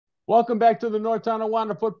Welcome back to the North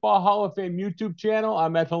Tonawanda Football Hall of Fame YouTube channel.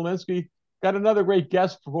 I'm Ed Helinski. Got another great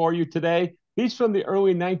guest for you today. He's from the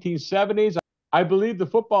early 1970s. I believe the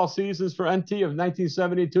football seasons for NT of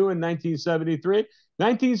 1972 and 1973.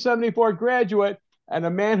 1974 graduate and a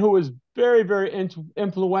man who was very, very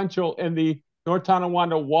influential in the North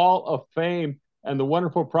Tonawanda Wall of Fame and the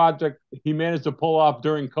wonderful project he managed to pull off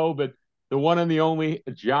during COVID, the one and the only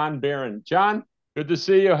John Baran. John, good to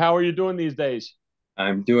see you. How are you doing these days?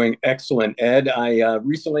 I'm doing excellent, Ed. I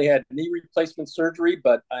recently had knee replacement surgery,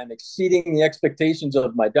 but I'm exceeding the expectations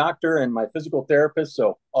of my doctor and my physical therapist,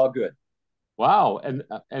 so all good. Wow, and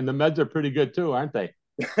the meds are pretty good too, aren't they?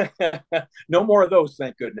 No more of those,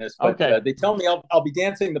 thank goodness. But Okay, they tell me I'll be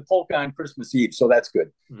dancing the polka on Christmas Eve, so that's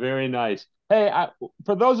good. very nice. Hey,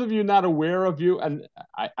 for those of you not aware of you, and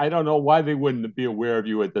I don't know why they wouldn't be aware of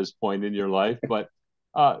you at this point in your life, but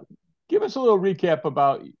uh, give us a little recap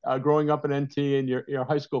about growing up in NT and your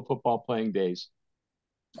high school football playing days.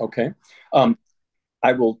 Okay. Um,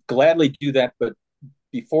 I will gladly do that, but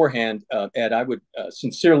beforehand, Ed, I would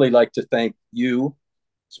sincerely like to thank you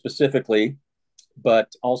specifically,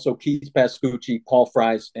 but also Keith Pascucci, Paul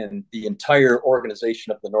Fries, and the entire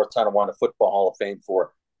organization of the North Tonawanda Football Hall of Fame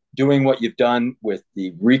for doing what you've done with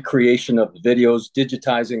the recreation of the videos,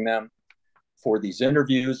 digitizing them for these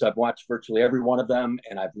interviews. I've watched virtually every one of them,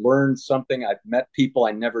 and I've learned something. I've met people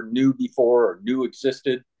I never knew before or knew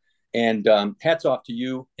existed. And hats off to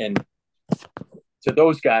you and to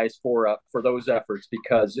those guys for those efforts,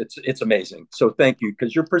 because it's amazing. So thank you,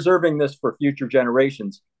 because you're preserving this for future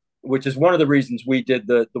generations, which is one of the reasons we did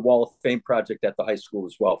the Wall of Fame project at the high school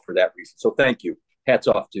as well, for that reason. So thank you. Hats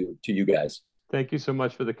off to you guys. Thank you so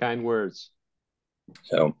much for the kind words.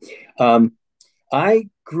 So um, I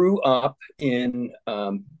grew up in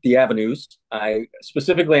the avenues. I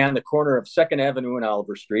specifically on the corner of Second Avenue and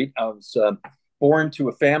Oliver Street. I was born to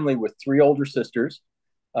a family with three older sisters.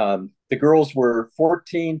 The girls were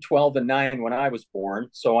 14, 12, and 9 when I was born.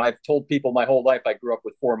 So I've told people my whole life I grew up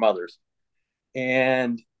with four mothers.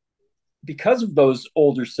 And because of those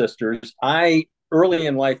older sisters, I early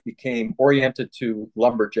in life became oriented to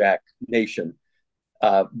lumberjack nation.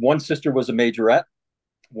 One sister was a majorette.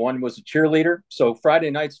 One was a cheerleader. So Friday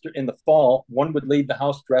nights in the fall, one would leave the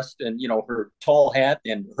house dressed in, her tall hat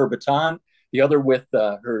and her baton. The other with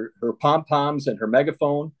her pom poms and her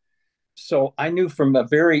megaphone. So I knew from a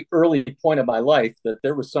very early point of my life that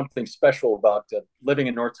there was something special about living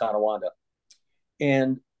in North Tonawanda.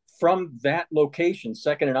 And from that location,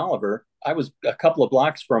 Second and Oliver, I was a couple of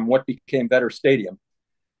blocks from what became Vetter Stadium.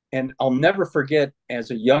 And I'll never forget, as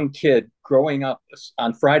a young kid growing up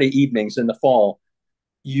on Friday evenings in the fall,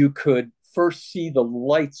 you could first see the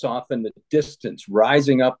lights off in the distance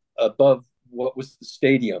rising up above what was the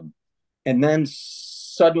stadium. And then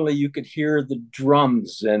suddenly you could hear the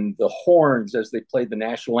drums and the horns as they played the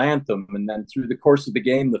national anthem. And then through the course of the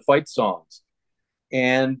game, the fight songs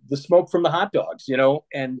and the smoke from the hot dogs,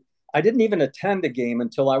 and I didn't even attend a game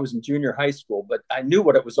until I was in junior high school, but I knew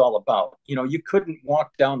what it was all about. You couldn't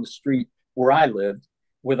walk down the street where I lived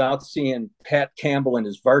without seeing Pat Campbell in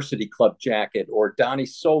his varsity club jacket or Donnie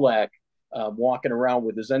Solak walking around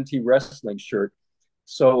with his NT wrestling shirt.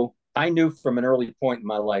 So I knew from an early point in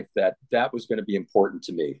my life that that was going to be important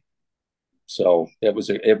to me. So it was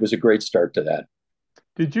a great start to that.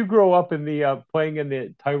 Did you grow up in the playing in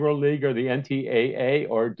the Tyrol League or the NTAA,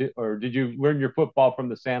 or did you learn your football from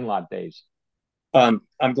the Sandlot days? I'm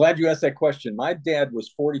glad you asked that question. My dad was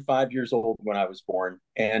 45 years old when I was born.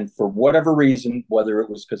 And for whatever reason, whether it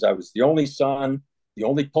was because I was the only son, the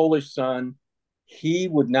only Polish son, he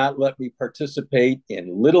would not let me participate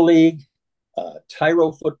in Little League,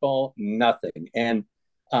 Tyro football, nothing. And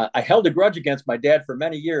I held a grudge against my dad for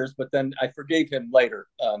many years, but then I forgave him later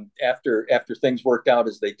after things worked out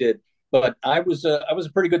as they did. But I was a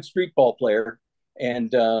pretty good street ball player,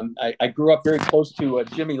 and I grew up very close to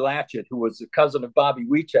Jimmy Latchett, who was a cousin of Bobby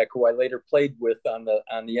Wiechek, who I later played with on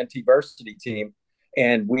the NT varsity team,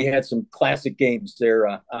 and we had some classic games there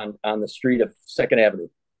on the street of Second Avenue.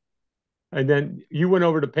 And then you went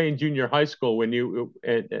over to Payne Junior High School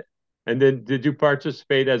and then did you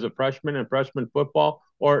participate as a freshman in freshman football,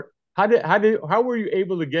 or how were you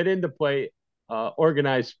able to get into play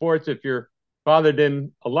organized sports if your father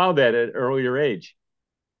didn't allow that at an earlier age?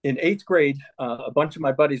 In eighth grade, a bunch of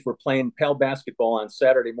my buddies were playing pal basketball on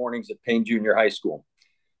Saturday mornings at Payne Junior High School.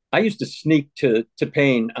 I used to sneak to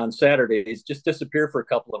Payne on Saturdays, just disappear for a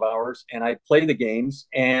couple of hours, and I'd play the games.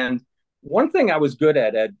 And one thing I was good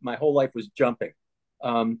at, Ed, my whole life was jumping.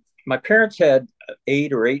 My parents had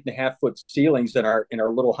 8 or 8.5 foot ceilings in our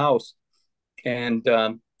little house, and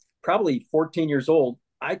probably 14 years old,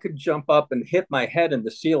 I could jump up and hit my head in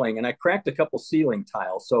the ceiling, and I cracked a couple ceiling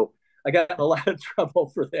tiles. So I got in a lot of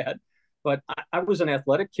trouble for that. But I was an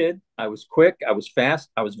athletic kid. I was quick. I was fast.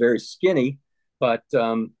 I was very skinny, but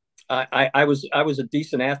I was a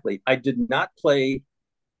decent athlete. I did not play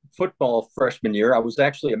football freshman year. I was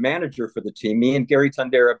actually a manager for the team. Me and Gary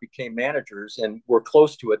Tondera became managers, and we're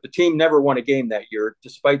close to it. The team never won a game that year,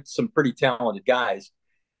 despite some pretty talented guys.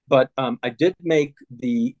 But I did make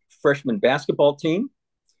the freshman basketball team.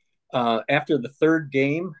 After the third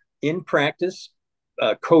game in practice,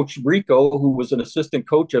 Coach Rico, who was an assistant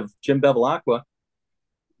coach of Jim Bevilacqua,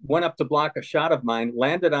 went up to block a shot of mine,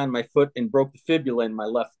 landed on my foot, and broke the fibula in my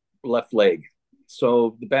left leg.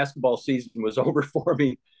 So the basketball season was over for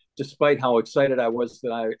me, despite how excited I was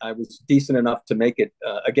that I was decent enough to make it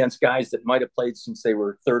against guys that might have played since they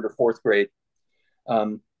were third or fourth grade.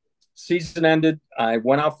 Season ended. I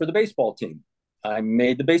went out for the baseball team. I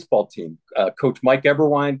made the baseball team. Coach Mike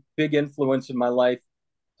Eberwine, big influence in my life.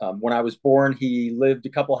 When I was born, he lived a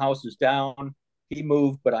couple houses down. He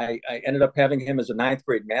moved, but I ended up having him as a ninth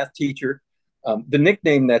grade math teacher. The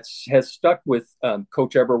nickname that has stuck with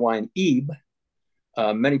Coach Eberwine, Ebe,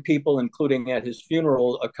 many people, including at his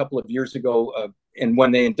funeral a couple of years ago, and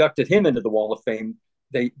when they inducted him into the Wall of Fame,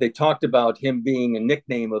 they talked about him being a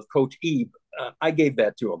nickname of Coach Ebe. I gave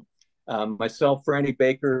that to him. Myself, Franny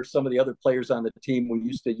Baker, some of the other players on the team, we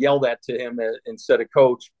used to yell that to him instead of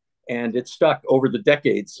coach, and it stuck over the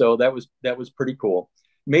decades. So that was pretty cool.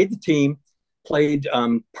 Made the team, played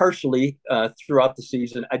partially throughout the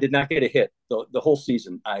season. I did not get a hit the whole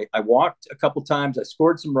season. I walked a couple times. I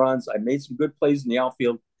scored some runs. I made some good plays in the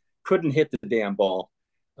outfield. Couldn't hit the damn ball.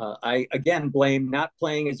 I, again, blame not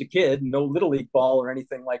playing as a kid, no little league ball or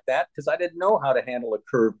anything like that, because I didn't know how to handle a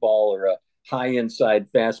curve ball or a high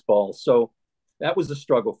inside fastball. So that was a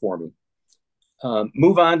struggle for me.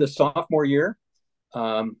 Move on to sophomore year.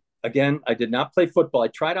 Again, I did not play football. I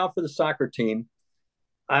tried out for the soccer team.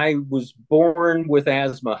 I was born with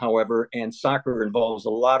asthma, however, and soccer involves a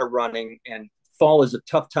lot of running, and fall is a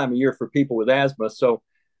tough time of year for people with asthma. So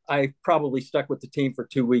I probably stuck with the team for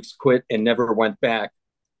 2 weeks, quit, and never went back.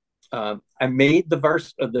 I made the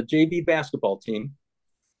JV basketball team.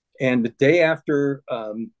 And the day after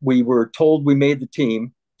we were told we made the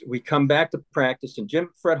team, we come back to practice, and Jim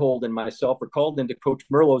Fredhold and myself were called into Coach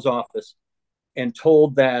Merlot's office and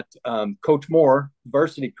told that Coach Mohr,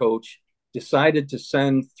 varsity coach, decided to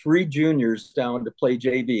send 3 juniors down to play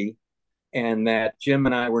JV, and that Jim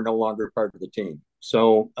and I were no longer part of the team.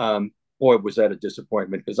 So, boy, was that a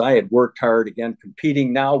disappointment, because I had worked hard, again,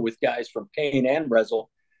 competing now with guys from Payne and Resel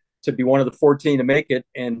to be one of the 14 to make it,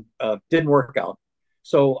 and didn't work out.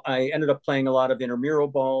 So I ended up playing a lot of intramural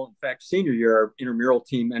ball. In fact, senior year, our intramural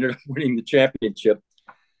team ended up winning the championship.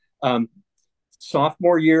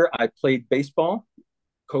 Sophomore year, I played baseball.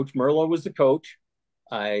 Coach Merlot was the coach.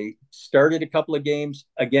 I started a couple of games,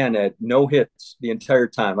 again, at no hits the entire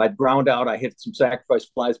time. I'd ground out. I hit some sacrifice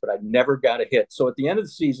flies, but I never got a hit. So at the end of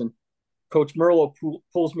the season, Coach Merlot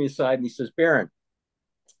pulls me aside and he says, "Baran,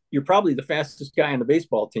 you're probably the fastest guy on the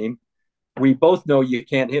baseball team. We both know you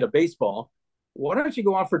can't hit a baseball. Why don't you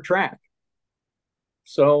go out for track?"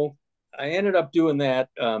 So I ended up doing that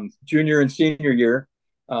junior and senior year.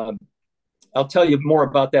 I'll tell you more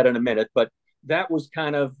about that in a minute, but that was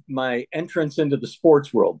kind of my entrance into the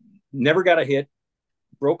sports world. Never got a hit,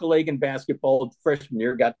 broke a leg in basketball freshman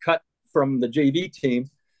year, got cut from the JV team,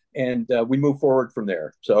 and we moved forward from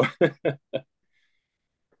there. So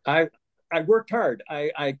I worked hard.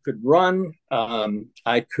 I could run. I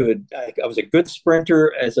was a good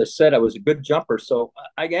sprinter. As I said, I was a good jumper. So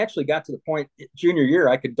I actually got to the point junior year,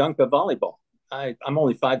 I could dunk a volleyball. I'm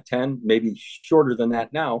only 5'10", maybe shorter than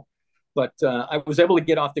that now. But I was able to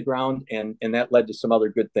get off the ground, and that led to some other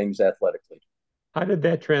good things athletically. How did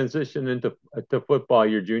that transition into football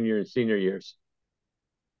your junior and senior years?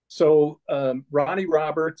 So Ronnie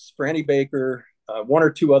Roberts, Franny Baker, 1 or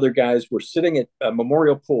 2 other guys were sitting at a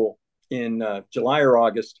Memorial Pool in July or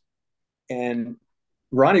August, and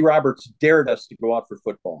Ronnie Roberts dared us to go out for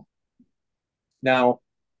football. Now,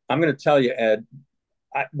 I'm going to tell you, Ed,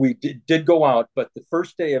 we did go out, but the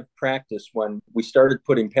first day of practice when we started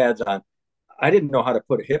putting pads on, I didn't know how to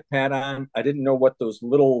put a hip pad on. I didn't know what those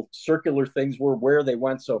little circular things were, where they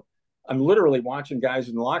went. So I'm literally watching guys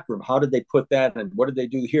in the locker room. How did they put that, and what did they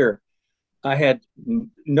do here? I had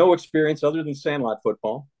no experience other than sandlot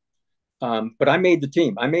football. But I made the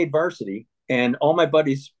team. I made varsity, and all my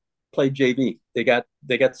buddies played JV. They got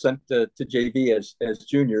sent to JV as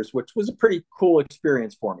juniors, which was a pretty cool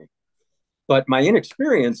experience for me. But my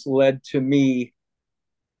inexperience led to me.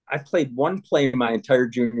 I played 1 play my entire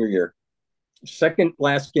junior year. Second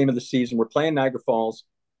last game of the season, we're playing Niagara Falls.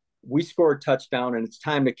 We score a touchdown, and it's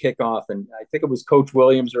time to kick off. And I think it was Coach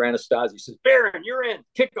Williams or Anastasi says, Baran, you're in,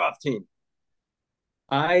 kickoff team.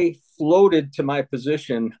 I floated to my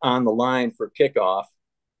position on the line for kickoff.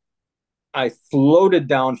 I floated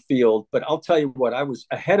downfield, but I'll tell you what, I was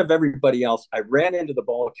ahead of everybody else. I ran into the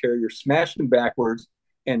ball carrier, smashed him backwards,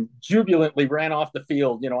 and jubilantly ran off the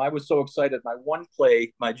field. I was so excited. My one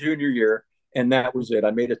play, my junior year, and that was it.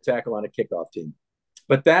 I made a tackle on a kickoff team.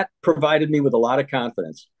 But that provided me with a lot of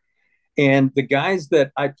confidence. And the guys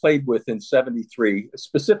that I played with in 73,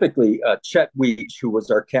 specifically Chet Weech, who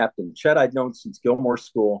was our captain. Chet I'd known since Gilmore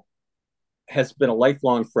School, has been a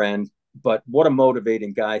lifelong friend, but what a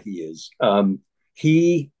motivating guy he is.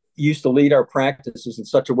 He used to lead our practices in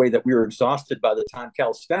such a way that we were exhausted by the time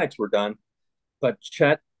calisthenics were done. But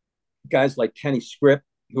Chet, guys like Kenny Script,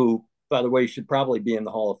 who, by the way, should probably be in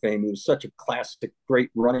the Hall of Fame. He was such a classic, great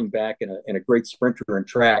running back and a great sprinter in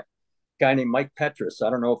track. Guy named Mike Petrus. I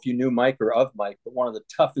don't know if you knew Mike or of Mike, but one of the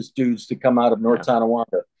toughest dudes to come out of North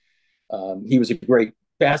Tonawanda. He was a great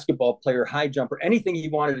basketball player, high jumper, anything he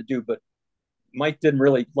wanted to do. But Mike didn't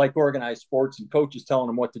really like organized sports and coaches telling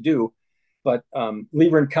him what to do. But Lee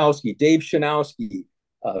Rinkowski, Dave Shanowski,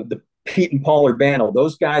 the Pete and Paul Urbano,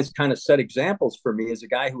 those guys kind of set examples for me as a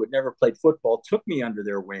guy who had never played football, took me under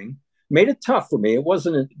their wing, made it tough for me. It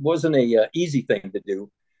wasn't a easy thing to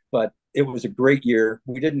do, but it was a great year.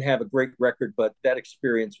 We didn't have a great record, but that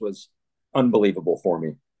experience was unbelievable for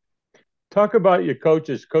me. Talk about your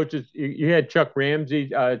coaches. You had Chuck Ramsey,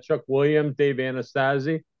 Chuck Williams, Dave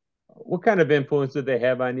Anastasi. What kind of influence did they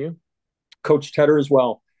have on you? Coach Tedder as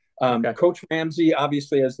well. Okay. Coach Ramsey,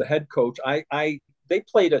 obviously, as the head coach, they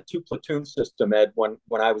played a 2-platoon system, Ed, when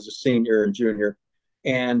I was a senior and junior,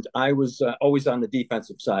 and I was always on the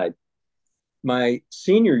defensive side. My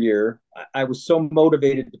senior year, I was so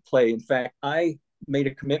motivated to play. In fact, I made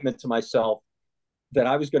a commitment to myself that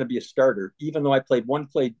I was going to be a starter, even though I played one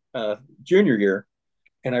play junior year,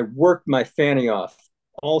 and I worked my fanny off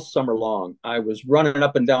all summer long. I was running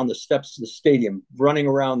up and down the steps of the stadium, running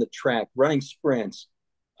around the track, running sprints.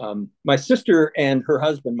 My sister and her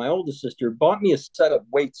husband, my oldest sister, bought me a set of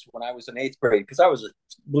weights when I was in 8th grade because I was a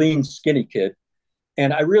lean, skinny kid.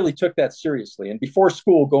 And I really took that seriously. And before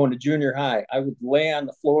school, going to junior high, I would lay on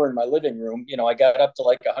the floor in my living room. I got up to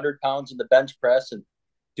like 100 pounds in the bench press and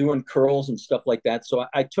doing curls and stuff like that. So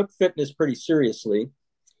I took fitness pretty seriously,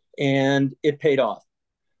 and it paid off.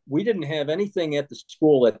 We didn't have anything at the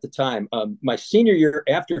school at the time. My senior year,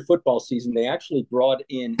 after football season, they actually brought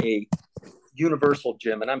in a universal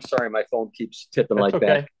gym. And I'm sorry, my phone keeps tipping like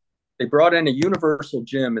that. They brought in a universal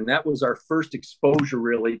gym, and that was our first exposure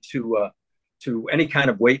really to any kind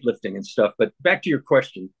of weightlifting and stuff. But back to your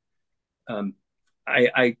question,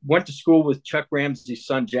 I went to school with Chuck Ramsey's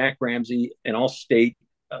son, Jack Ramsey, an all-state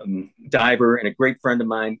diver and a great friend of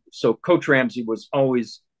mine. So Coach Ramsey was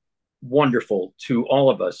always wonderful to all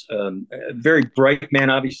of us. A very bright man.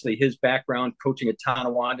 Obviously, his background coaching at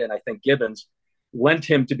Tonawanda and I think Gibbons lent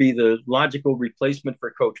him to be the logical replacement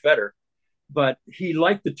for Coach Vetter. But he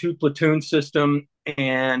liked the 2-platoon system,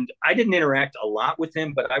 and I didn't interact a lot with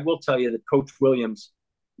him, but I will tell you that Coach Williams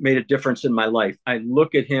made a difference in my life. I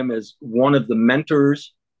look at him as one of the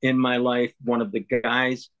mentors in my life, one of the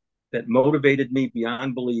guys that motivated me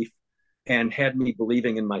beyond belief and had me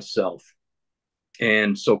believing in myself.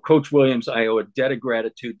 And so Coach Williams, I owe a debt of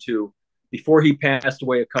gratitude to. Before he passed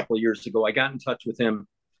away a couple of years ago, I got in touch with him,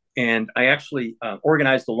 and I actually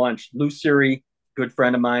organized a lunch. Lou Siri, good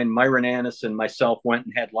friend of mine, Myron Annis, and myself went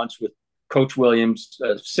and had lunch with Coach Williams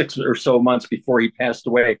 6 or so months before he passed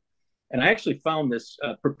away. And I actually found this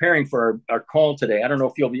preparing for our call today. I don't know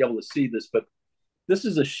if you'll be able to see this, but this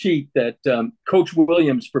is a sheet that Coach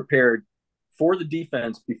Williams prepared for the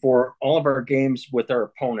defense before all of our games with our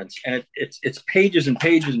opponents. And it's pages and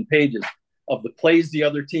pages and pages of the plays the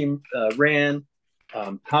other team ran,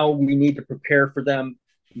 how we need to prepare for them,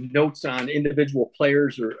 notes on individual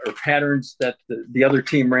players or patterns that the other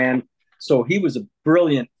team ran. So he was a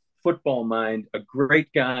brilliant football mind, a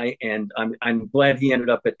great guy, and I'm glad he ended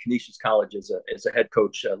up at Canisius College as a head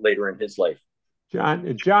coach later in his life. John,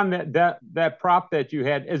 that prop that you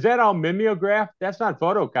had, is that all mimeographed? That's not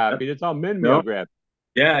photocopied. It's all mimeographed.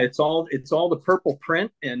 Yeah, it's all the purple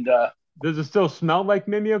print. And does it still smell like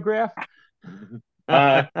mimeograph?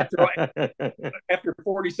 After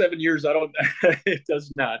 47 years, I don't. It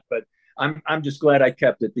does not. But I'm just glad I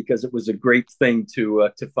kept it because it was a great thing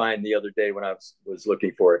to find the other day when I was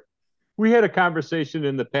looking for it. We had a conversation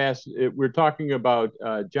in the past. We're talking about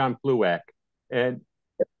John Pluak, and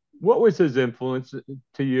what was his influence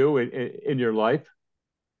to you in your life?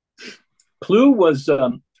 Plu was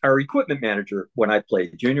our equipment manager when I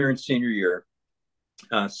played junior and senior year.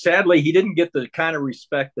 Sadly, he didn't get the kind of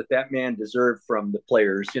respect that man deserved from the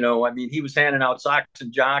players. I mean, he was handing out socks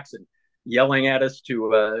and jocks and yelling at us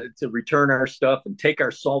to return our stuff and take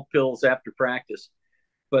our salt pills after practice.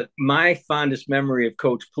 But my fondest memory of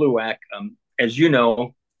Coach Pluak, as you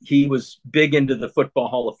know, he was big into the Football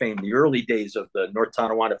Hall of Fame, the early days of the North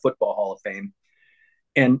Tonawanda Football Hall of Fame.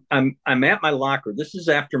 And I'm at my locker. This is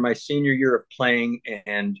after my senior year of playing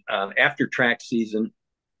and after track season.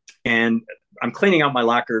 And I'm cleaning out my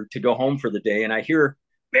locker to go home for the day. And I hear,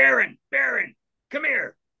 Baran, come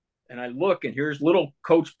here. And I look, and here's little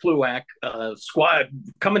Coach Pluak, squad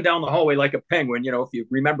coming down the hallway like a penguin. If you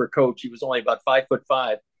remember Coach, he was only about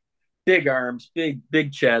 5'5", big arms,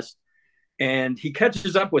 big chest. And he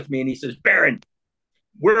catches up with me and he says, Baran,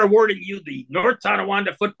 we're awarding you the North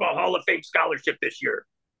Tonawanda Football Hall of Fame scholarship this year.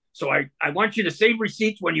 So I want you to save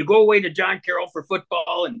receipts when you go away to John Carroll for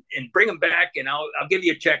football and bring them back, and I'll give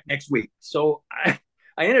you a check next week. So I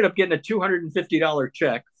ended up getting a $250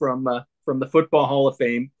 check from the Football Hall of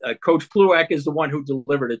Fame. Coach Pluak is the one who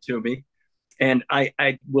delivered it to me, and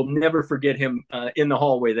I will never forget him in the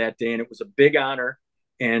hallway that day. And it was a big honor,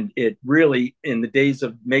 and it really, in the days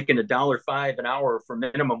of making $1.05 an hour for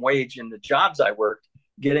minimum wage in the jobs I worked,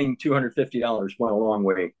 getting $250 went a long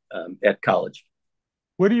way at college.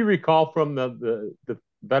 What do you recall from the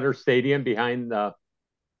better stadium behind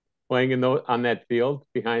playing on that field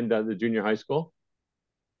behind the junior high school?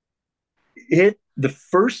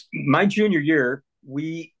 My junior year,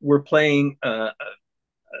 we were playing a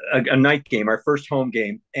night game, our first home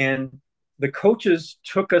game, and the coaches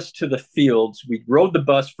took us to the fields. We rode the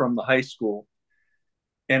bus from the high school,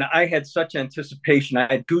 and I had such anticipation.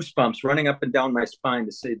 I had goosebumps running up and down my spine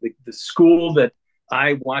to say the school that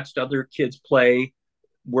I watched other kids play,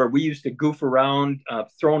 where we used to goof around,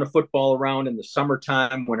 throwing a football around in the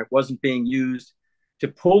summertime when it wasn't being used, to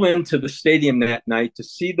pull into the stadium that night, to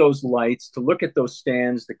see those lights, to look at those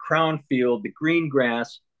stands, the crown field, the green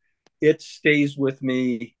grass. It stays with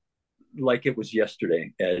me like it was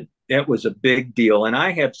yesterday. It was a big deal. And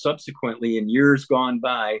I have subsequently, in years gone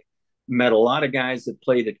by, met a lot of guys that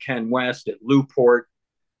played at Ken West, at Newport.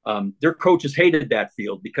 Their coaches hated that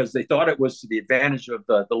field because they thought it was to the advantage of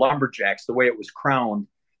the Lumberjacks, the way it was crowned.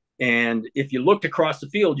 And if you looked across the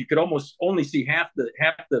field, you could almost only see half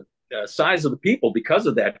the size of the people because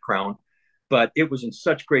of that crown. But it was in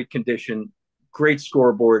such great condition, great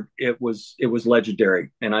scoreboard. It was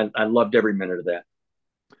legendary, and I loved every minute of that.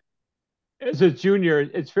 As a junior,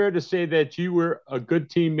 it's fair to say that you were a good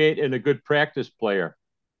teammate and a good practice player.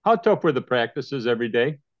 How tough were the practices every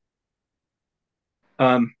day?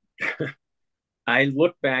 I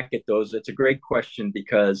look back at those. It's a great question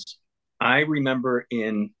because I remember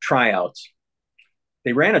in tryouts,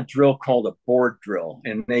 they ran a drill called a board drill,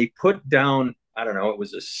 and they put down, I don't know, it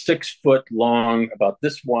was a 6-foot long, about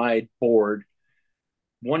this wide board,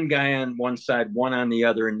 one guy on one side, one on the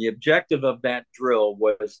other. And the objective of that drill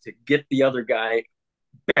was to get the other guy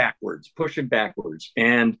backwards, push him backwards.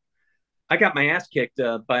 And I got my ass kicked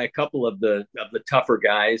by a couple of the tougher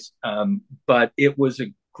guys, but it was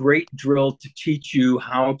a great drill to teach you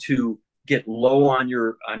how to get low on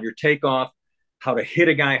your takeoff, how to hit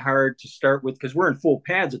a guy hard to start with, because we're in full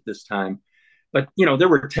pads at this time. But there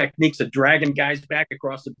were techniques of dragging guys back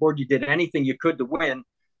across the board. You did anything you could to win.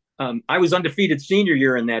 I was undefeated senior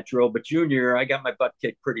year in that drill, but junior year I got my butt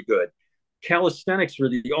kicked pretty good. Calisthenics were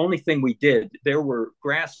the only thing we did. There were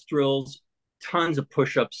grass drills, tons of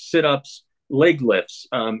push-ups, sit-ups, leg lifts.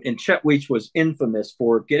 And Chet Weech was infamous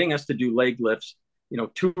for getting us to do leg lifts,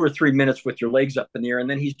 2 or 3 minutes with your legs up in the air. And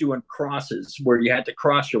then he's doing crosses where you had to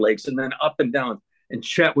cross your legs and then up and down. And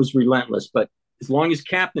Chet was relentless. But as long as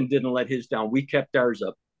Captain didn't let his down, we kept ours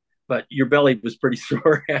up. But your belly was pretty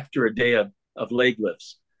sore after a day of leg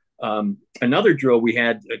lifts. Another drill we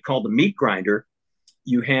had called the meat grinder.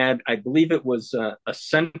 You had, I believe it was a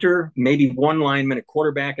center, maybe one lineman, a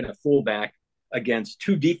quarterback, and a fullback against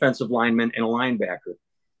 2 defensive linemen and a linebacker.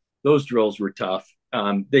 Those drills were tough.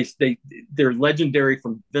 They're legendary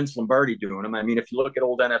from Vince Lombardi doing them. I mean, if you look at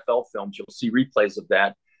old NFL films, you'll see replays of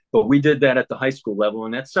that. But we did that at the high school level,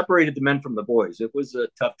 and that separated the men from the boys. It was a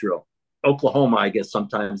tough drill. Oklahoma, I guess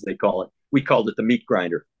sometimes they call it. We called it the meat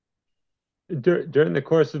grinder. During the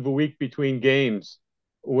course of a week between games,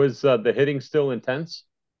 was the hitting still intense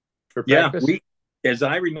for practice? Yeah, as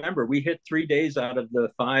I remember, we hit 3 days out of the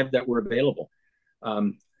 5 that were available.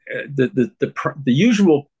 The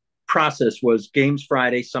usual process was games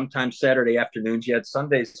Friday, sometimes Saturday afternoons. You had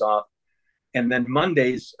Sundays off, and then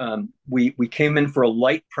Mondays we came in for a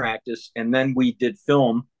light practice, and then we did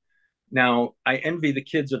film. Now I envy the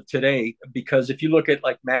kids of today, because if you look at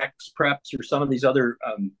like Max Preps or some of these other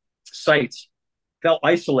sites, they'll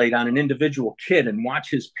isolate on an individual kid and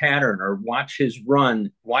watch his pattern or watch his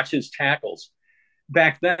run, watch his tackles.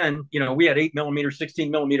 Back then, we had 8mm,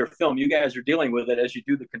 16mm film. You guys are dealing with it as you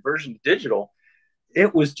do the conversion to digital.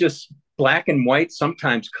 It was just black and white,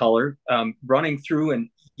 sometimes color, running through, and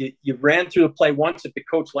you ran through the play once. If the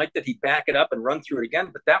coach liked it, he'd back it up and run through it again.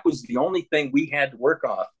 But that was the only thing we had to work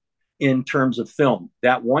off in terms of film.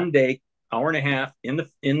 That one day, hour and a half in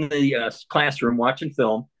the classroom watching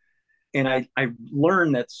film. And I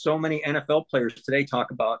learned that so many NFL players today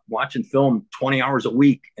talk about watching film 20 hours a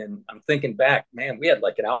week. And I'm thinking back, man, we had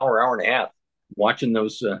like an hour and a half watching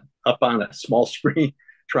those up on a small screen,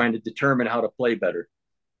 trying to determine how to play better.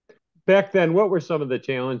 Back then, what were some of the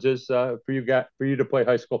challenges for you to play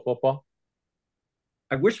high school football?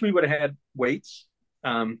 I wish we would have had weights.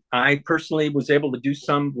 I personally was able to do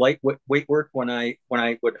some light weight work when I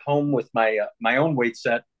would home with my own weight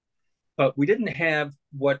set, but we didn't have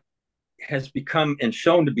what has become and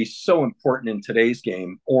shown to be so important in today's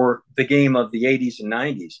game, or the game of the 80s and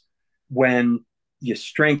 90s, when you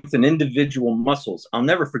strengthen individual muscles. I'll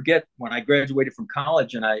never forget when I graduated from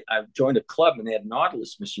college and I joined a club and they had a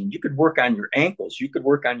Nautilus machine. You could work on your ankles, you could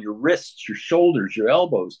work on your wrists, your shoulders, your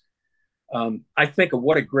elbows. I think of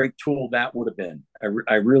what a great tool that would have been.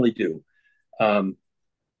 I really do.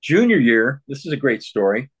 Junior year, this is a great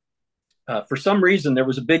story. For some reason, there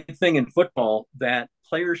was a big thing in football that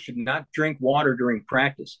players should not drink water during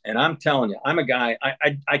practice. And I'm telling you, I'm a guy,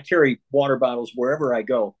 I carry water bottles wherever I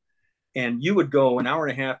go. And you would go an hour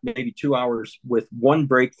and a half, maybe 2 hours with one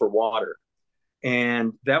break for water.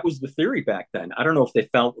 And that was the theory back then. I don't know if they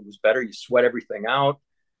felt it was better. You sweat everything out.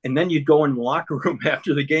 And then you'd go in the locker room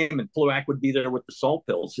after the game and Fluac would be there with the salt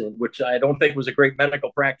pills, which I don't think was a great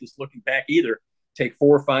medical practice looking back either. Take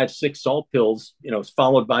 4, 5, 6 salt pills,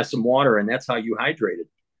 followed by some water. And that's how you hydrated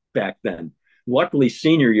back then. Luckily,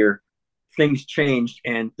 senior year, things changed,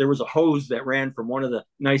 and there was a hose that ran from one of the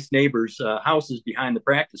nice neighbors' houses behind the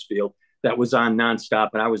practice field that was on nonstop,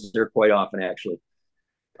 and I was there quite often, actually.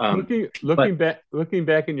 Looking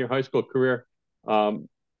back in your high school career, what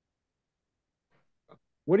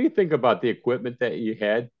do you think about the equipment that you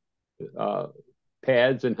had,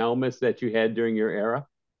 pads and helmets that you had during your era?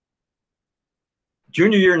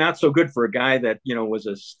 Junior year, not so good for a guy that was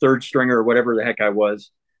a third stringer or whatever the heck I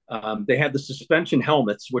was. They had the suspension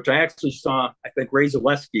helmets, which I actually saw, I think, Ray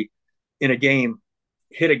Zaleski in a game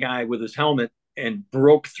hit a guy with his helmet and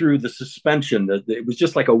broke through the suspension. It was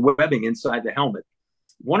just like a webbing inside the helmet.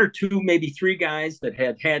 1 or 2, maybe 3 guys that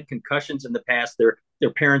had concussions in the past,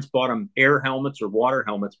 their parents bought them air helmets or water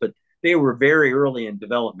helmets, but they were very early in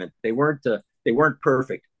development. They weren't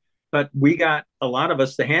perfect. But we got, a lot of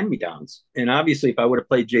us, the hand-me-downs. And obviously, if I would have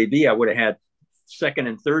played JV, I would have had second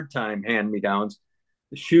and third time hand-me-downs.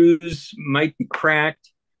 The shoes might be cracked.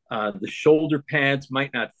 The shoulder pads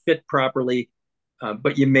might not fit properly,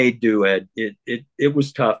 but you made do, Ed. It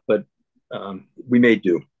was tough, but we made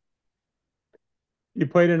do. You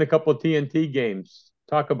played in a couple of TNT games.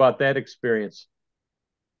 Talk about that experience.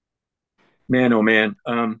 Man, oh man.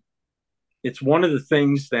 It's one of the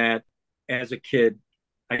things that, as a kid,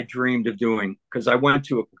 I dreamed of doing, because I went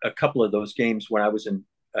to a couple of those games when I was in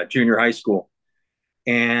junior high school.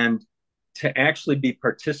 And to actually be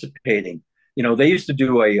participating, they used to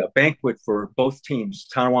do a banquet for both teams,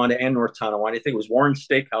 Tonawanda and North Tonawanda. I think it was Warren's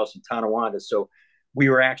Steakhouse in Tonawanda. So we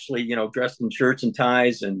were actually, dressed in shirts and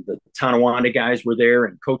ties, and the Tonawanda guys were there,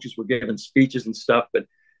 and coaches were giving speeches and stuff. But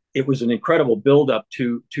it was an incredible buildup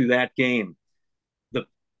to that game. The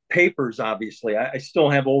papers, obviously, I still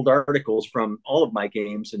have old articles from all of my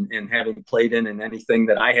games and having played in and anything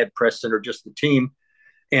that I had pressed in, or just the team.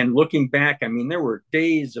 And looking back, I mean, there were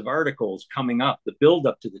days of articles coming up, the build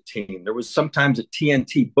up to the team. There was sometimes a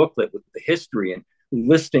TNT booklet with the history and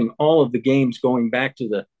listing all of the games going back to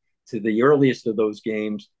the earliest of those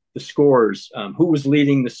games, the scores, who was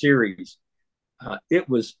leading the series. It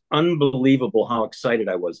was unbelievable how excited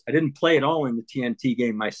I was. I didn't play at all in the TNT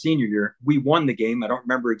game my senior year. We won the game. I don't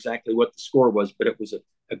remember exactly what the score was, but it was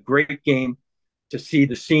a great game to see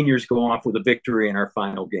the seniors go off with a victory in our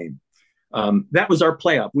final game. That was our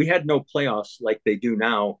playoff. We had no playoffs like they do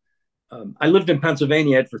now. I lived in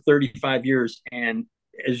Pennsylvania for 35 years, and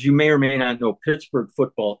as you may or may not know, Pittsburgh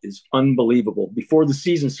football is unbelievable. Before the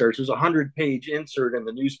season starts, there's a 100-page insert in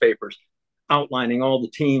the newspapers outlining all the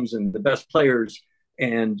teams and the best players,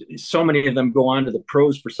 and so many of them go on to the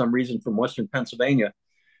pros for some reason from Western Pennsylvania.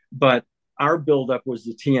 But our buildup was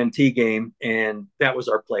the TNT game, and that was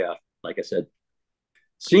our playoff, like I said.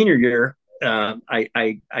 Senior year,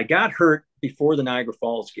 I got hurt before the Niagara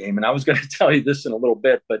Falls game, and I was going to tell you this in a little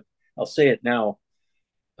bit, but I'll say it now.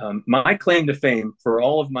 My claim to fame for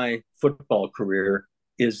all of my football career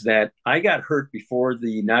is that I got hurt before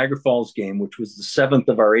the Niagara Falls game, which was the 7th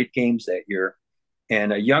of our 8 games that year.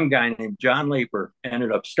 And a young guy named John Laper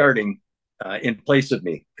ended up starting in place of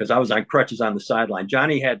me because I was on crutches on the sideline.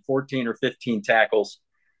 Johnny had 14 or 15 tackles.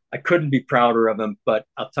 I couldn't be prouder of him, but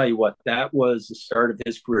I'll tell you what, that was the start of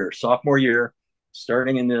his career. Sophomore year,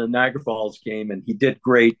 starting in the Niagara Falls game, and he did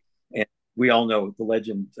great. And we all know the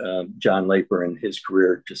legend John Laper, and his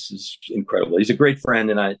career just is incredible. He's a great friend,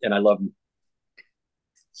 and I love him.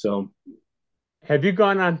 So, have you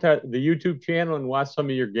gone on to the YouTube channel and watched some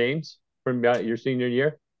of your games from your senior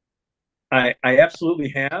year? I absolutely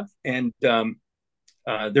have, and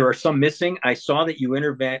there are some missing. I saw that you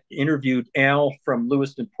interviewed Al from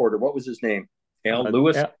Lewiston Porter. What was his name? Al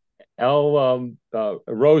Lewis? Al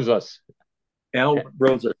Rosas. Al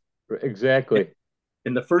Rosas. Exactly.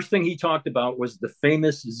 And the first thing he talked about was the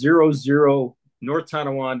famous 0-0 North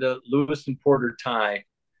Tonawanda Lewiston Porter tie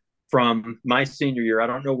from my senior year. I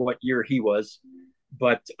don't know what year he was,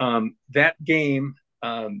 but that game,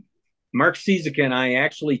 Mark Ciesica and I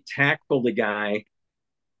actually tackled a guy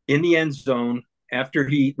in the end zone after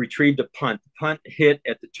he retrieved a punt. The punt hit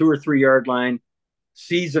at the 2 or 3 yard line.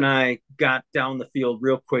 Cees and I got down the field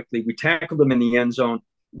real quickly. We tackled him in the end zone.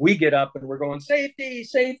 We get up and we're going, safety,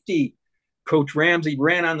 safety. Coach Ramsey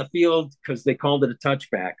ran on the field because they called it a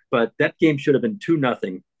touchback. But that game should have been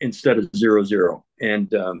 2-0 instead of 0-0. And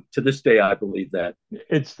to this day, I believe that.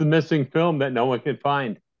 It's the missing film that no one can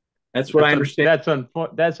find. That's what I understand.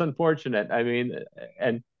 That's unfortunate. I mean,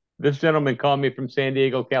 and this gentleman called me from San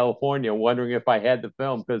Diego, California, wondering if I had the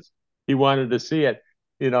film because he wanted to see it.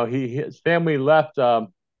 You know, his family left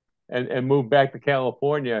and moved back to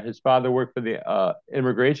California. His father worked for the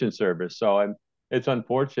immigration service, so it's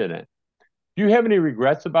unfortunate. Do you have any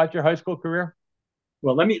regrets about your high school career?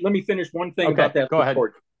 Well, let me finish one thing about that. Go ahead.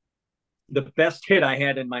 The best hit I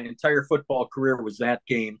had in my entire football career was that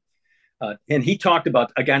game. And he talked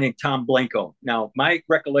about a guy named Tom Blanco. Now, my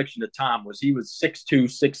recollection of Tom was he was 6'2",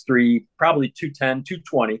 6'3", probably 210,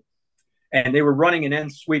 220. And they were running an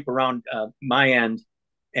end sweep around my end.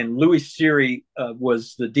 And Louis Siri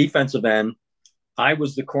was the defensive end. I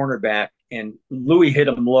was the cornerback. And Louis hit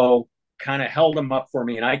him low, kind of held him up for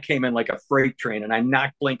me. And I came in like a freight train, and I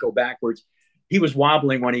knocked Blanco backwards. He was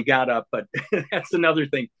wobbling when he got up, but that's another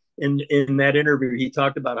thing. In that interview, he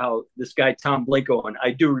talked about how this guy, Tom Blanco, and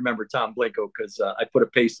I do remember Tom Blanco because I put a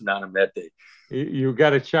pasting on him that day. You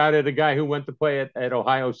got a shot at a guy who went to play at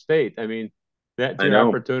Ohio State. I mean, that's your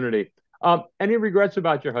opportunity. Any regrets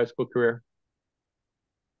about your high school career?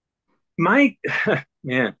 Man,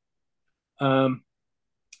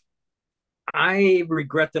 I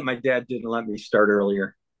regret that my dad didn't let me start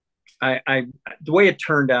earlier. The way it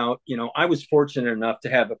turned out, you know, I was fortunate enough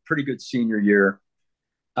to have a pretty good senior year.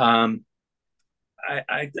 I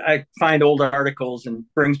find old articles and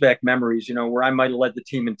brings back memories, you know, where I might have led the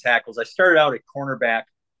team in tackles. I started out at cornerback,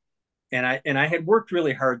 and I had worked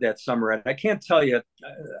really hard that summer. And I can't tell you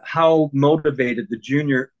how motivated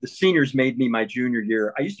the seniors made me my junior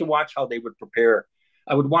year. I used to watch how they would prepare.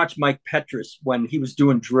 I would watch Mike Petrus when he was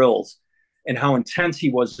doing drills and how intense he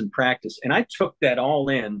was in practice. And I took that all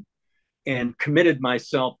in and committed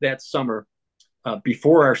myself that summer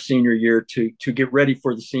before our senior year to get ready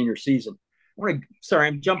for the senior season. Sorry,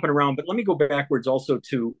 I'm jumping around, but let me go backwards also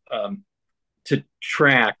to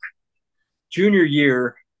track. Junior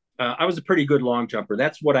year, I was a pretty good long jumper.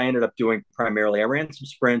 That's what I ended up doing primarily. I ran some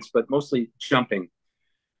sprints, but mostly jumping.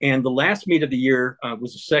 And the last meet of the year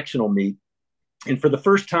was a sectional meet. And for the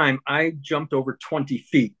first time, I jumped over 20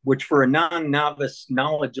 feet, which for a non-novice,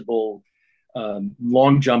 knowledgeable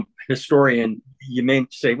long jump historian, you may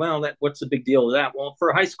say, well, what's the big deal of that? Well, for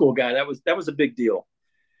a high school guy, that was a big deal.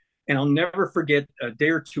 And I'll never forget a day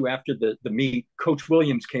or two after the meet, Coach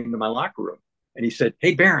Williams came to my locker room and he said,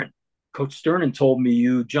 hey, Baran, Coach Sternan told me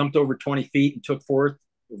you jumped over 20 feet and took fourth,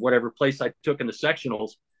 whatever place I took in the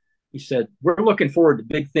sectionals. He said, we're looking forward to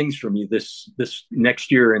big things from you this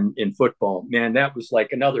next year in football. Man, that was like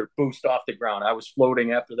another boost off the ground. I was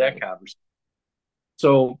floating after that conversation.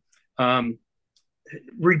 So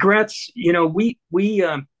regrets, you know, we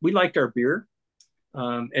liked our beer.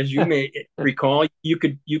 As you may recall, you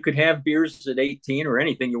could have beers at 18 or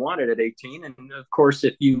anything you wanted at 18. And of course,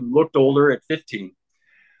 if you looked older at 15,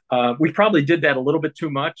 we probably did that a little bit too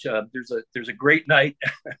much. There's a great night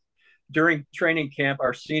during training camp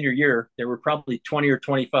our senior year. There were probably 20 or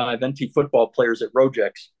 25 NT football players at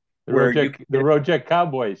Rojek's. The Rojek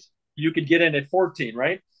Cowboys. You could get in at 14,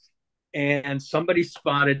 right? And somebody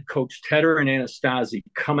spotted Coach Tedder and Anastasi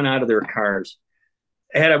coming out of their cars.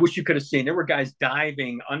 Ed, I wish you could have seen. There were guys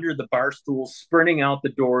diving under the bar stools, sprinting out the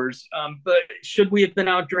doors. But should we have been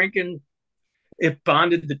out drinking? It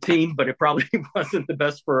bonded the team, but it probably wasn't the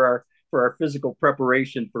best for our physical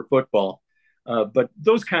preparation for football. But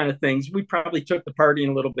those kind of things, we probably took the partying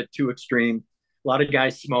a little bit too extreme. A lot of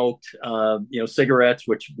guys smoked, cigarettes,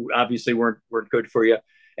 which obviously weren't good for you.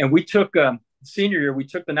 And we took senior year, we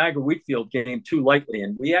took the Niagara Wheatfield game too lightly,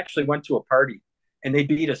 and we actually went to a party, and they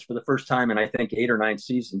beat us for the first time in I think 8 or 9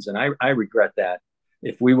 seasons, and I regret that.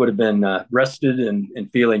 If we would have been rested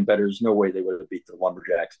and feeling better, there's no way they would have beat the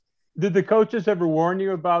Lumberjacks. Did the coaches ever warn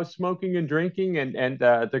you about smoking and drinking and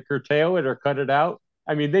to curtail it or cut it out?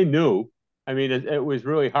 I mean, they knew. I mean, it was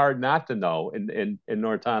really hard not to know in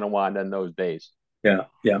North Tonawanda in those days. Yeah,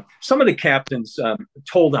 yeah. Some of the captains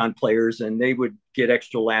told on players, and they would get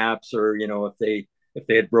extra laps, or if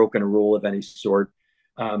they had broken a rule of any sort.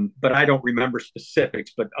 But I don't remember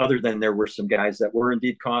specifics. But other than there were some guys that were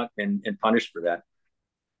indeed caught and punished for that.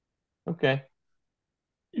 Okay.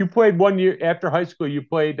 You played 1 year after high school. You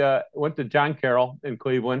went to John Carroll in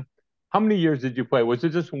Cleveland. How many years did you play? Was it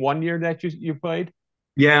just 1 year that you played?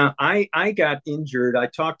 Yeah, I got injured. I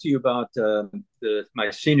talked to you about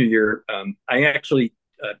my senior year. I actually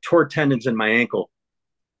tore tendons in my ankle,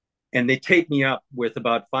 and they taped me up with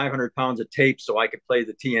about 500 pounds of tape so I could play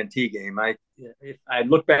the TNT game. I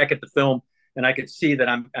look back at the film, and I could see that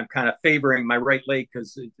I'm kind of favoring my right leg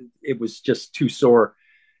because it was just too sore.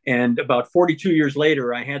 And about 42 years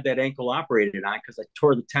later, I had that ankle operated on because I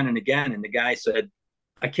tore the tendon again. And the guy said,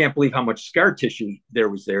 I can't believe how much scar tissue there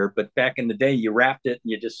was there. But back in the day, you wrapped it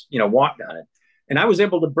and you just, walked on it. And I was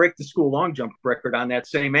able to break the school long jump record on that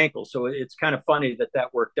same ankle. So it's kind of funny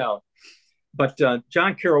that worked out. But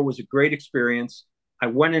John Carroll was a great experience. I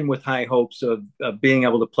went in with high hopes of being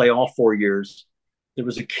able to play all 4 years. There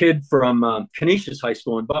was a kid from Canisius High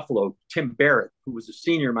School in Buffalo, Tim Barrett, who was a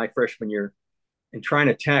senior my freshman year. And trying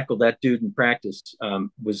to tackle that dude in practice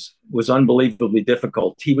was unbelievably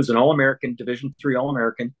difficult. He was an All-American, Division III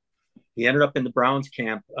All-American. He ended up in the Browns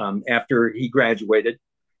camp after he graduated.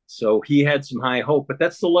 So he had some high hope, but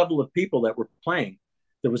that's the level of people that were playing.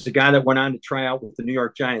 There was a guy that went on to try out with the New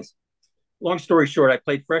York Giants. Long story short, I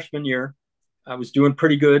played freshman year. I was doing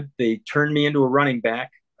pretty good. They turned me into a running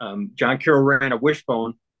back. John Carroll ran a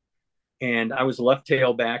wishbone, and I was a left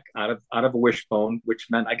tailback out of a wishbone, which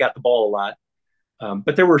meant I got the ball a lot.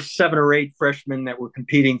 But there were 7 or 8 freshmen that were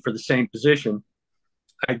competing for the same position.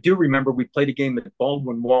 I do remember we played a game at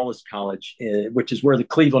Baldwin Wallace College, which is where the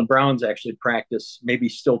Cleveland Browns actually practice, maybe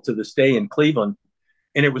still to this day in Cleveland.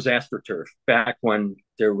 And it was AstroTurf back when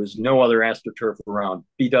there was no other AstroTurf around.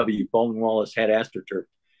 BW, Baldwin Wallace had AstroTurf.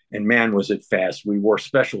 And man, was it fast. We wore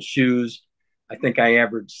special shoes. I think I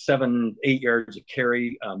averaged 7, 8 yards of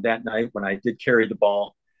carry that night when I did carry the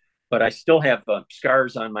ball. But I still have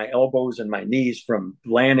scars on my elbows and my knees from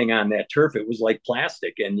landing on that turf. It was like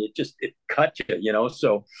plastic, and it cut you,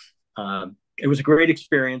 So it was a great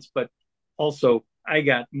experience, but also I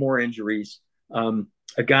got more injuries.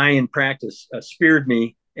 A guy in practice speared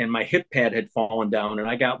me, and my hip pad had fallen down, and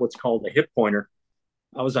I got what's called a hip pointer.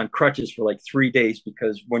 I was on crutches for like 3 days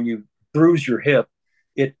because when you bruise your hip,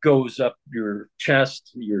 it goes up your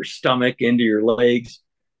chest, your stomach, into your legs.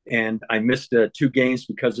 And I missed 2 games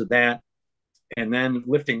because of that. And then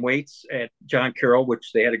lifting weights at John Carroll,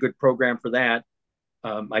 which they had a good program for that.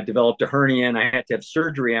 I developed a hernia, and I had to have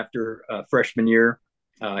surgery after freshman year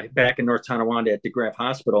back in North Tonawanda at DeGraff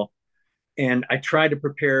Hospital. And I tried to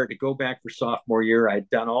prepare to go back for sophomore year. I'd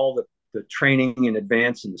done all the training in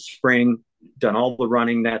advance in the spring, done all the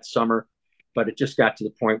running that summer, but it just got to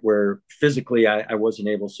the point where physically I wasn't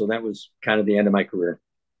able. So that was kind of the end of my career.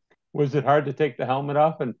 Was it hard to take the helmet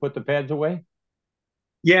off and put the pads away?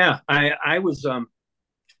 Yeah, I was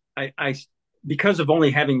because of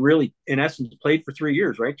only having really, in essence, played for 3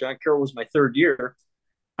 years, right? John Carroll was my 3rd year.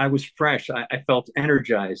 I was fresh. I felt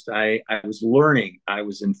energized. I was learning. I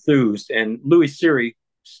was enthused. And Louis Siri,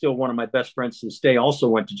 still one of my best friends to this day, also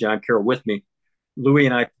went to John Carroll with me. Louis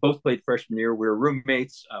and I both played freshman year. We were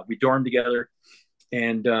roommates. We dormed together,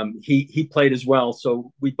 and he played as well.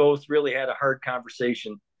 So we both really had a hard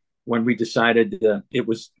conversation when we decided it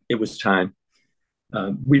was time.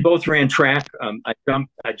 We both ran track.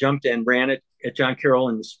 I jumped and ran it at John Carroll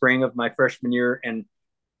in the spring of my freshman year. And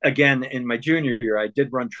again, in my junior year, I did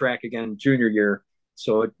run track again junior year.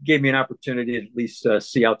 So it gave me an opportunity to at least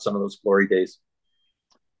see out some of those glory days.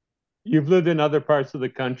 You've lived in other parts of the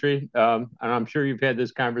country, and I'm sure you've had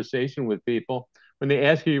this conversation with people. When they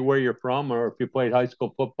ask you where you're from or if you played high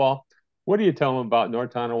school football, what do you tell them about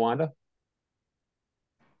North Tonawanda?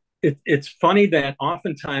 It's funny that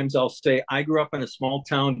oftentimes I'll say I grew up in a small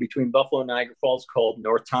town between Buffalo and Niagara Falls called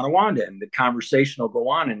North Tonawanda, and the conversation will go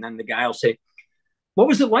on, and then the guy will say, "What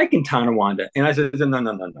was it like in Tonawanda?" And I said,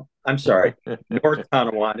 "No. I'm sorry, North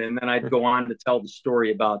Tonawanda." And then I'd go on to tell the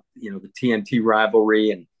story about the TNT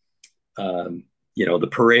rivalry and the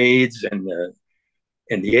parades and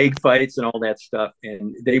the egg fights and all that stuff.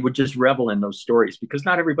 And they would just revel in those stories because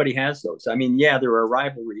not everybody has those. I mean, yeah, there are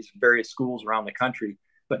rivalries in various schools around the country,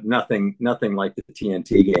 but nothing like the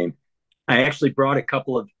TNT game. I actually brought a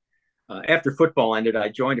couple of, after football ended, I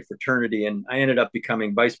joined a fraternity and I ended up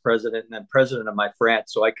becoming vice president and then president of my frat.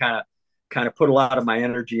 So I kind of put a lot of my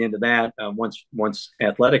energy into that once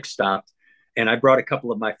athletics stopped. And I brought a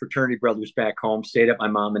couple of my fraternity brothers back home, stayed at my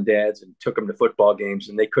mom and dad's and took them to football games.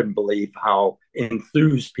 And they couldn't believe how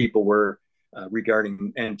enthused people were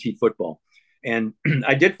regarding NT football. And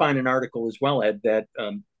I did find an article as well, Ed, that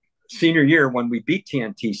senior year when we beat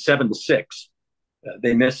TNT 7-6,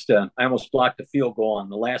 they missed. I almost blocked a field goal on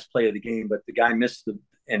the last play of the game, but the guy missed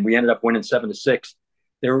and we ended up winning 7-6.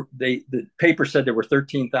 The paper said there were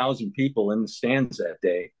 13,000 people in the stands that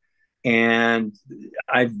day. And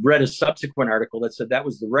I've read a subsequent article that said that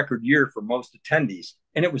was the record year for most attendees.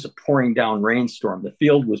 And it was a pouring down rainstorm. The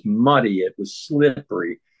field was muddy. It was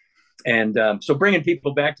slippery. And so bringing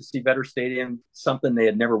people back to see Vetter Stadium, something they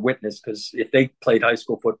had never witnessed, because if they played high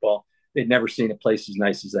school football, they'd never seen a place as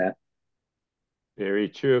nice as that. Very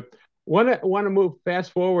true. Want to move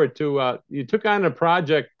fast forward to you took on a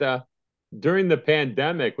project during the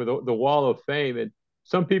pandemic with the Wall of Fame. And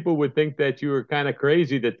some people would think that you were kind of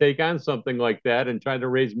crazy to take on something like that and try to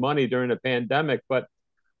raise money during a pandemic. But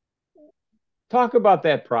talk about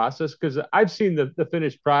that process, because I've seen the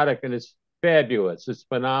finished product and it's fabulous. It's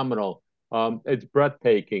phenomenal. It's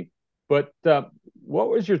breathtaking. But what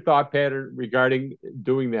was your thought pattern regarding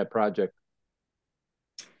doing that project?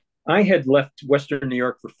 I had left Western New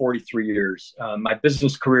York for 43 years. My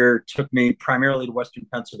business career took me primarily to Western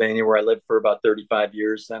Pennsylvania, where I lived for about 35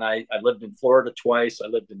 years. Then I lived in Florida twice. I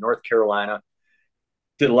lived in North Carolina,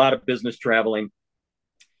 did a lot of business traveling.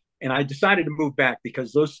 And I decided to move back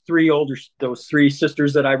because those three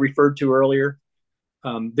sisters that I referred to earlier,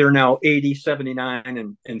 they're now 80,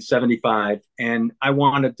 79, and 75. And I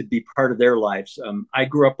wanted to be part of their lives. I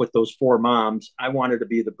grew up with those four moms. I wanted to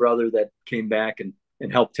be the brother that came back and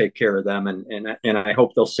help take care of them. And I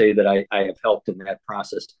hope they'll say that I have helped in that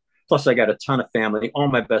process. Plus, I got a ton of family. All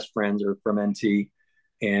my best friends are from NT.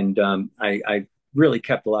 And I really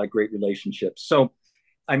kept a lot of great relationships. So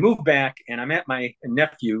I moved back and I met my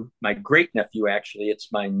nephew, my great nephew, actually.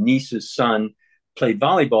 It's my niece's son, played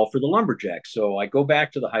volleyball for the Lumberjacks. So I go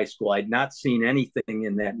back to the high school. I'd not seen anything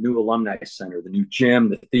in that new alumni center, the new gym,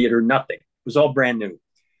 the theater, nothing. It was all brand new.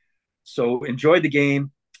 So enjoyed the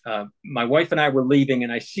game. My wife and I were leaving,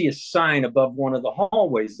 and I see a sign above one of the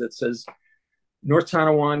hallways that says North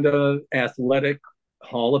Tonawanda Athletic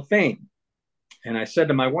Hall of Fame. And I said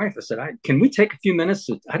to my wife, I said, can we take a few minutes?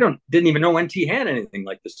 Didn't even know NT had anything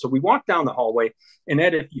like this. So we walked down the hallway, and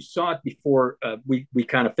Ed, if you saw it before we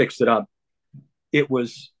kind of fixed it up, it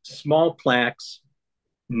was small plaques.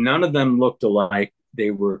 None of them looked alike. They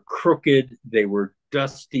were crooked. They were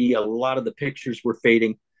dusty. A lot of the pictures were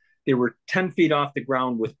fading. They were 10 feet off the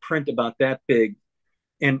ground with print about that big.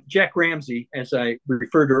 And Jack Ramsey, as I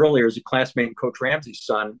referred to earlier, as a classmate and Coach Ramsey's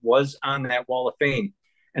son, was on that Wall of Fame.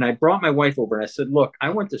 And I brought my wife over and I said, look, I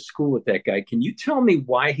went to school with that guy. Can you tell me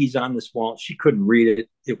why he's on this wall? She couldn't read it.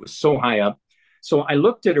 It was so high up. So I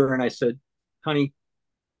looked at her and I said, honey,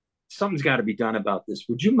 something's got to be done about this.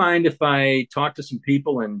 Would you mind if I talked to some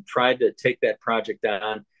people and tried to take that project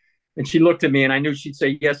on? And she looked at me and I knew she'd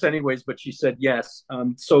say yes anyways, but she said yes.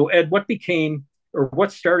 So Ed,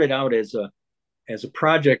 what started out as a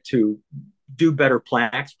project to do better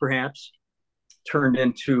plaques, perhaps, turned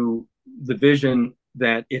into the vision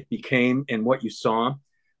that it became and what you saw.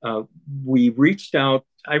 We reached out.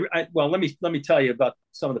 Well, let me tell you about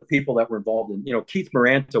some of the people that were involved in, Keith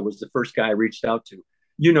Miranto was the first guy I reached out to.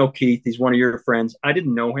 Keith, he's one of your friends. I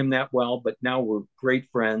didn't know him that well, but now we're great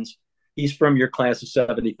friends. He's from your class of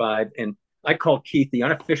 75. And I call Keith the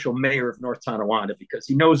unofficial mayor of North Tonawanda because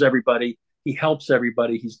he knows everybody. He helps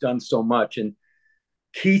everybody. He's done so much. And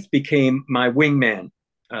Keith became my wingman.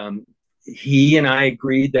 He and I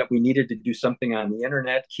agreed that we needed to do something on the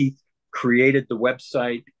internet. Keith created the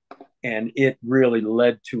website, and it really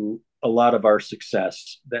led to a lot of our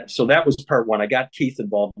success. So that was part one. I got Keith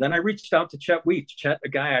involved. Then I reached out to Chet Weech. Chet, a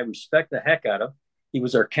guy I respect the heck out of. He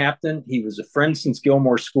was our captain. He was a friend since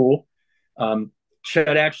Gilmore School.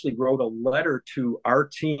 Chet actually wrote a letter to our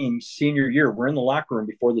team senior year. We're in the locker room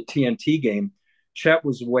before the TNT game. Chet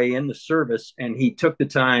was away in the service, and he took the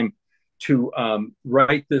time to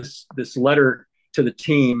write this letter to the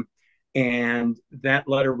team. And that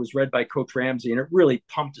letter was read by Coach Ramsey, and it really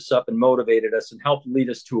pumped us up and motivated us and helped lead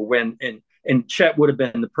us to a win. And Chet would have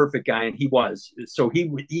been the perfect guy, and he was. So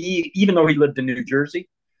he even though he lived in New Jersey,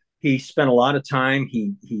 he spent a lot of time.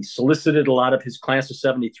 He solicited a lot of his class of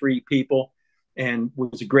 73 people and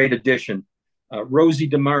was a great addition. Rosie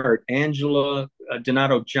DeMart, Angela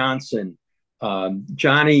Donato Johnson,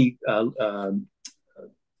 Johnny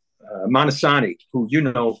Monasani, who you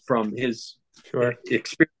know from his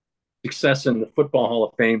experience, success in the Football Hall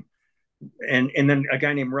of Fame, and then a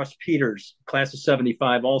guy named Russ Peters, class of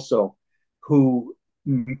 75 also, who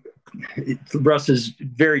Russ is a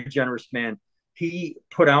very generous man. He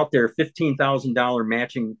put out their $15,000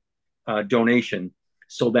 matching donation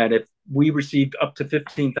so that if we received up to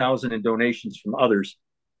 $15,000 in donations from others,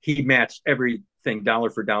 he matched everything dollar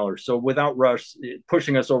for dollar. So without Russ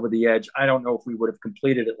pushing us over the edge, I don't know if we would have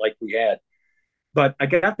completed it like we had. But I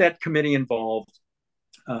got that committee involved.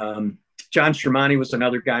 John Shermani was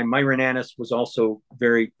another guy. Myron Annis was also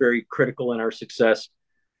very, very critical in our success.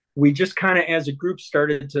 We just kind of, as a group,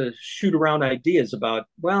 started to shoot around ideas about,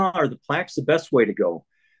 well, are the plaques the best way to go?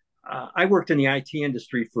 I worked in the IT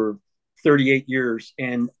industry for 38 years,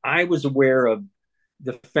 and I was aware of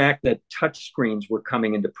the fact that touch screens were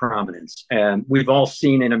coming into prominence. And we've all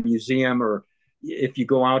seen in a museum, or if you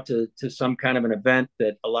go out to some kind of an event,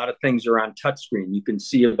 that a lot of things are on touch screen. You can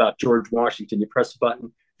see about George Washington. You press a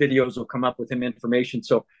button, videos will come up with him information.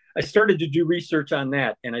 So I started to do research on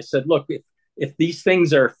that. And I said, look, if these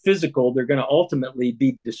things are physical, they're going to ultimately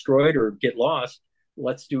be destroyed or get lost.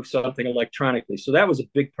 Let's do something electronically. So that was a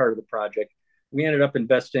big part of the project. We ended up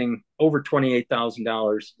investing over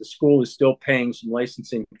 $28,000. The school is still paying some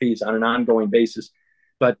licensing fees on an ongoing basis.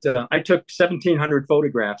 But I took 1,700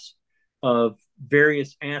 photographs of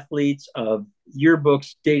various athletes, of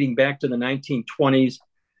yearbooks dating back to the 1920s.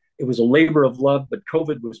 It was a labor of love, but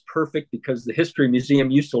COVID was perfect because the History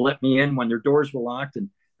Museum used to let me in when their doors were locked, and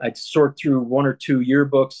I'd sort through one or two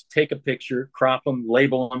yearbooks, take a picture, crop them,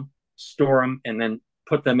 label them, store them, and then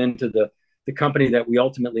put them into the company that we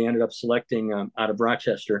ultimately ended up selecting out of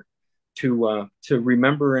Rochester to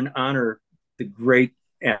remember and honor the great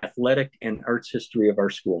athletic and arts history of our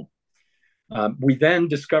school. We then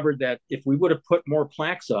discovered that if we would have put more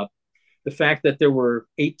plaques up, the fact that there were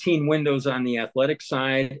 18 windows on the athletic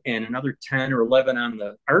side and another 10 or 11 on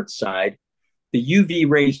the art side, the UV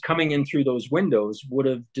rays coming in through those windows would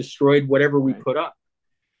have destroyed whatever we put up.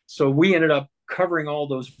 So we ended up covering all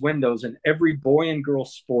those windows, and every boy and girl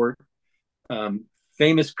sport,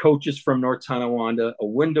 famous coaches from North Tonawanda, a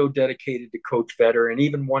window dedicated to Coach Vetter, and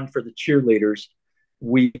even one for the cheerleaders.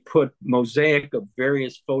 We put mosaic of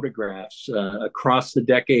various photographs across the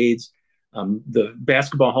decades. The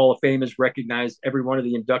Basketball Hall of Fame has recognized every one of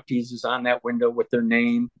the inductees is on that window with their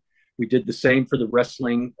name. We did the same for the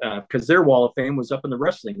wrestling because their Wall of Fame was up in the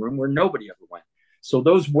wrestling room where nobody ever went. So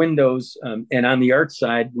those windows, and on the art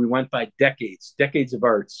side, we went by decades of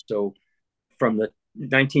arts. So from the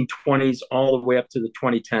 1920s all the way up to the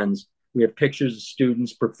 2010s, we have pictures of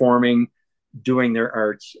students performing, doing their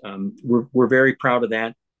arts. We're very proud of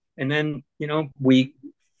that. And then, we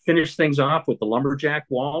finished things off with the lumberjack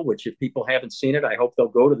wall, which if people haven't seen it, I hope they'll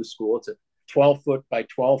go to the school. It's a 12-foot by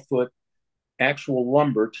 12-foot actual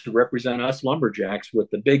lumber to represent us lumberjacks, with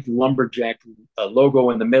the big lumberjack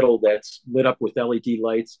logo in the middle that's lit up with LED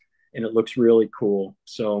lights, and it looks really cool.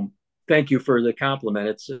 So thank you for the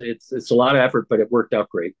compliment. It's a lot of effort, but it worked out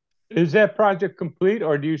great. Is that project complete,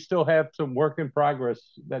 or do you still have some work in progress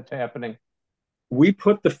that's happening? We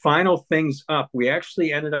put the final things up. We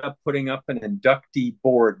actually ended up putting up an inductee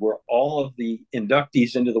board where all of the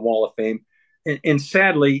inductees into the Wall of Fame, and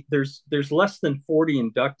sadly, there's less than 40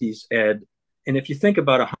 inductees, Ed. And if you think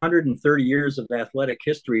about 130 years of athletic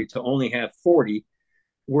history to only have 40,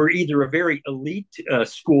 we're either a very elite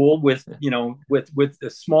school with a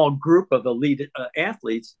small group of elite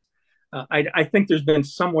athletes. I think there's been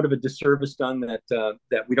somewhat of a disservice done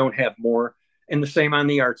that we don't have more. And the same on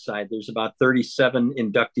the art side. There's about 37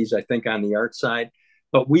 inductees, I think, on the art side.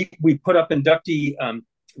 But we put up inductee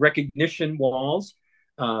recognition walls.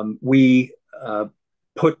 We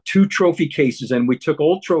put 2 trophy cases, and we took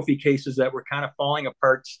old trophy cases that were kind of falling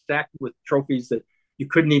apart, stacked with trophies that you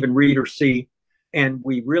couldn't even read or see. And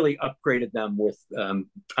we really upgraded them with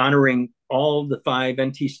honoring all of the 5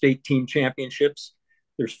 NT state team championships.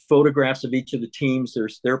 There's photographs of each of the teams.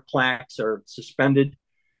 Their plaques are suspended,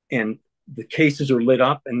 and the cases are lit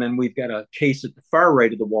up. And then we've got a case at the far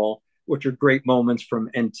right of the wall, which are great moments from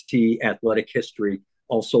NT athletic history,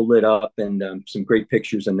 also lit up, and some great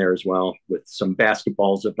pictures in there as well, with some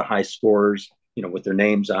basketballs of the high scorers, with their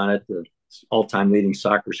names on it, the all-time leading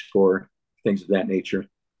soccer scorer, things of that nature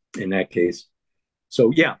in that case.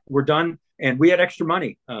 So yeah, we're done. And we had extra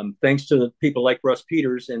money, thanks to the people like Russ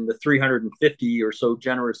Peters and the 350 or so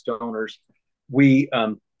generous donors. We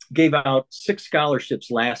gave out 6 scholarships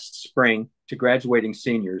last spring to graduating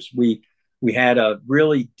seniors. We had a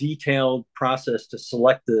really detailed process to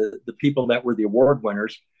select the people that were the award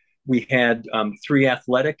winners. We had 3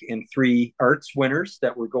 athletic and 3 arts winners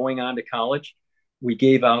that were going on to college. We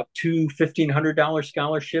gave out 2 $1,500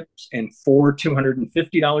 scholarships and 4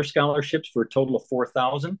 $250 scholarships for a total of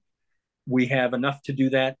 $4,000. We have enough to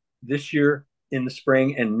do that this year in the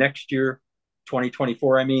spring, and next year,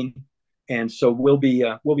 2024, I mean. And so we'll be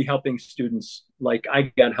helping students like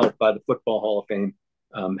I got helped by the Football Hall of Fame,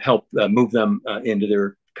 help move them into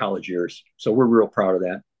their college years. So we're real proud of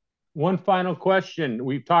that. One final question.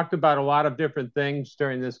 We've talked about a lot of different things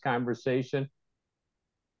during this conversation.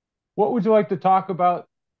 What would you like to talk about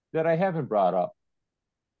that I haven't brought up?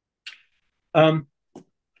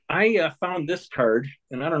 I found this card,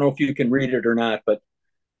 and I don't know if you can read it or not, but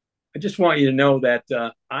I just want you to know that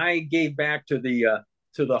I gave back to the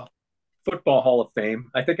Football Hall of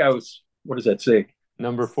Fame. I think I was, what does that say?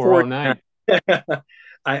 Number 409.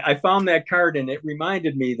 I found that card, and it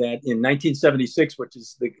reminded me that in 1976, which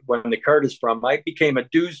is when the card is from, I became a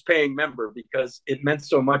dues-paying member because it meant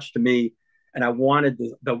so much to me, and I wanted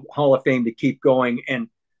the Hall of Fame to keep going. And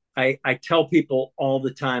I tell people all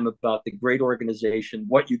the time about the great organization,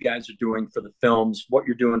 what you guys are doing for the films, what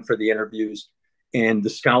you're doing for the interviews, and the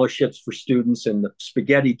scholarships for students and the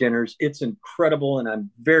spaghetti dinners. It's incredible, and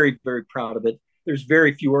I'm very, very proud of it. There's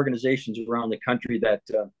very few organizations around the country that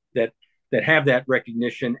have that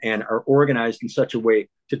recognition and are organized in such a way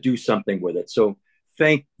to do something with it. So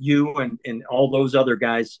thank you and all those other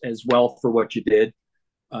guys as well for what you did.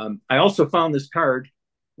 I also found this card.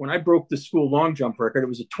 When I broke the school long jump record, it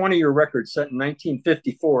was a 20-year record set in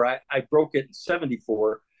 1954. I broke it in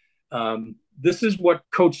 74. This is what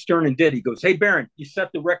Coach Sternan did. He goes, "Hey, Baran, you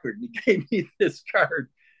set the record." And he gave me this card.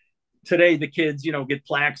 Today, the kids, get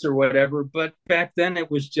plaques or whatever. But back then, it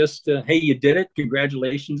was just, hey, you did it.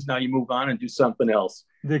 Congratulations. Now you move on and do something else.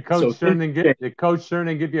 Did Coach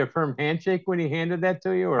Sternan give you a firm handshake when he handed that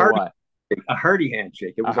to you, or what? A hearty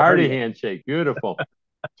handshake. It was a hearty handshake. Beautiful.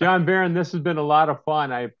 John Baran, this has been a lot of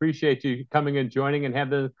fun. I appreciate you coming and joining and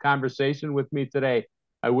having this conversation with me today.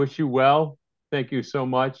 I wish you well. Thank you so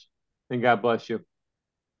much, and God bless you.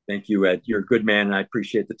 Thank you, Ed. You're a good man, and I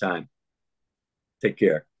appreciate the time. Take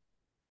care.